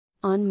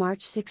On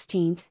March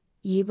 16,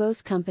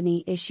 Yibo's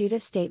company issued a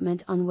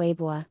statement on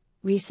Weibo.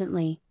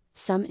 Recently,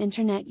 some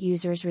internet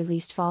users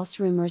released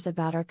false rumors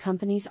about our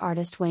company's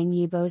artist Wang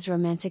Yibo's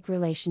romantic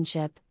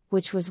relationship,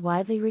 which was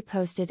widely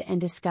reposted and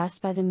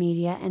discussed by the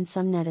media and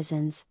some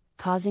netizens,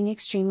 causing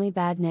extremely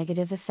bad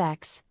negative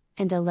effects,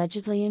 and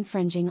allegedly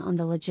infringing on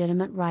the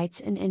legitimate rights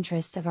and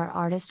interests of our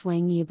artist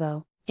Wang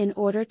Yibo. In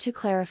order to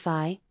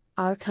clarify,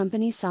 our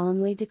company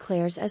solemnly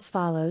declares as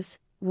follows: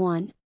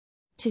 1.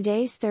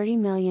 Today's 30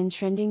 million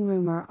trending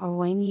rumor are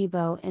Wang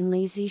Yibo and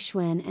Li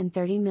Zixuan, and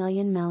 30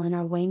 million melon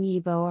are Wang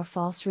Yibo are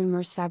false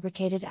rumors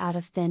fabricated out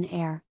of thin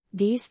air.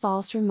 These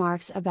false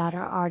remarks about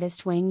our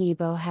artist Wang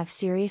Yibo have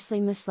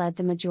seriously misled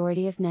the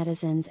majority of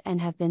netizens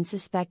and have been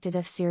suspected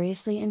of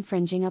seriously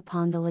infringing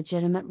upon the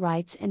legitimate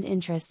rights and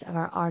interests of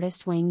our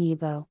artist Wang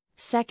Yibo.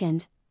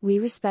 Second, we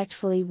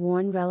respectfully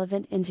warn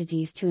relevant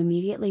entities to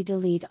immediately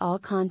delete all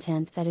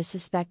content that is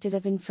suspected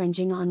of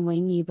infringing on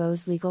Wang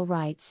Yibo's legal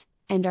rights,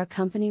 and our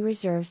company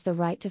reserves the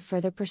right to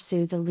further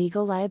pursue the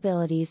legal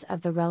liabilities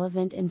of the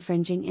relevant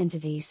infringing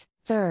entities.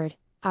 Third,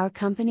 our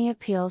company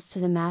appeals to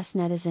the mass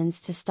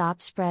netizens to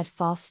stop spread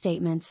false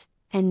statements,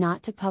 and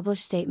not to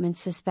publish statements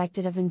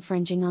suspected of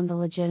infringing on the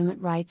legitimate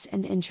rights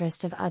and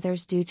interests of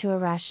others due to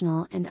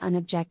irrational and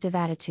unobjective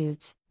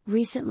attitudes.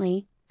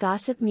 Recently,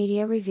 gossip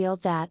media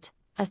revealed that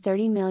a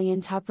 30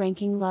 million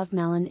top-ranking love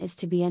melon is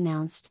to be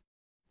announced.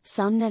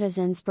 Some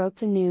netizens broke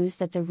the news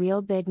that the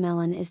real big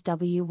melon is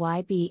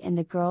WYB and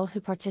the girl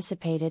who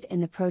participated in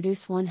the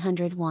Produce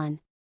 101.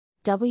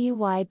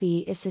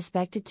 WYB is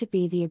suspected to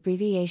be the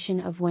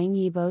abbreviation of Wang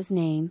Yibo's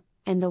name,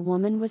 and the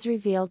woman was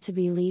revealed to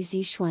be Li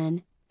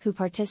Zixuan, who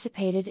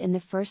participated in the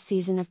first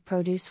season of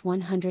Produce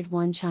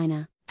 101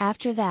 China.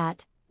 After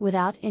that,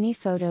 without any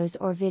photos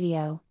or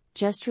video,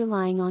 just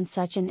relying on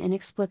such an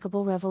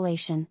inexplicable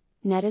revelation,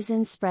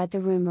 netizens spread the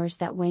rumors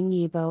that Wang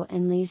Yibo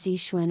and Li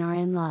Zixuan are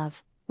in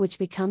love, which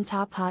become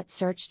top hot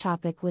search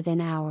topic within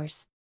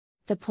hours.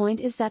 The point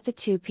is that the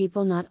two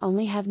people not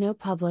only have no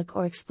public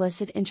or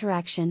explicit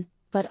interaction,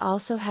 but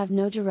also have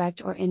no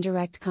direct or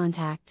indirect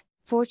contact.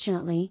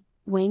 Fortunately,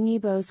 Wang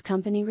Yibo's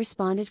company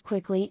responded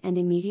quickly and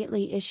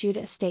immediately issued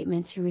a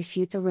statement to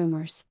refute the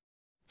rumors.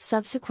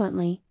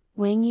 Subsequently,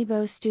 Wang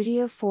Yibo's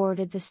studio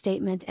forwarded the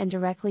statement and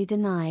directly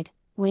denied,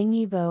 Wang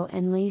Yibo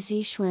and Li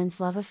Zixuan's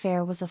love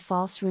affair was a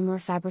false rumor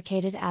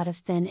fabricated out of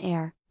thin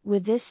air.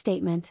 With this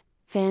statement,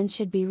 fans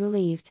should be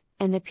relieved,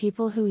 and the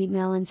people who eat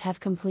melons have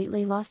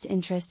completely lost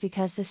interest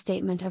because the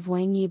statement of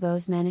Wang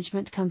Yibo's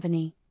management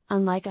company,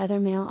 unlike other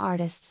male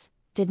artists,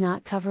 did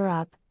not cover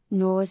up,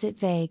 nor was it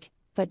vague,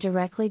 but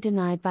directly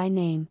denied by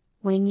name.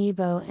 Wang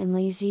Yibo and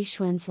Li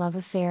Zixuan's love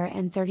affair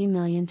and 30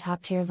 million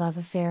top-tier love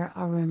affair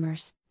are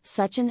rumors.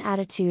 Such an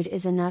attitude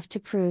is enough to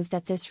prove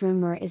that this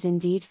rumor is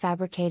indeed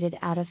fabricated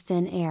out of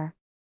thin air.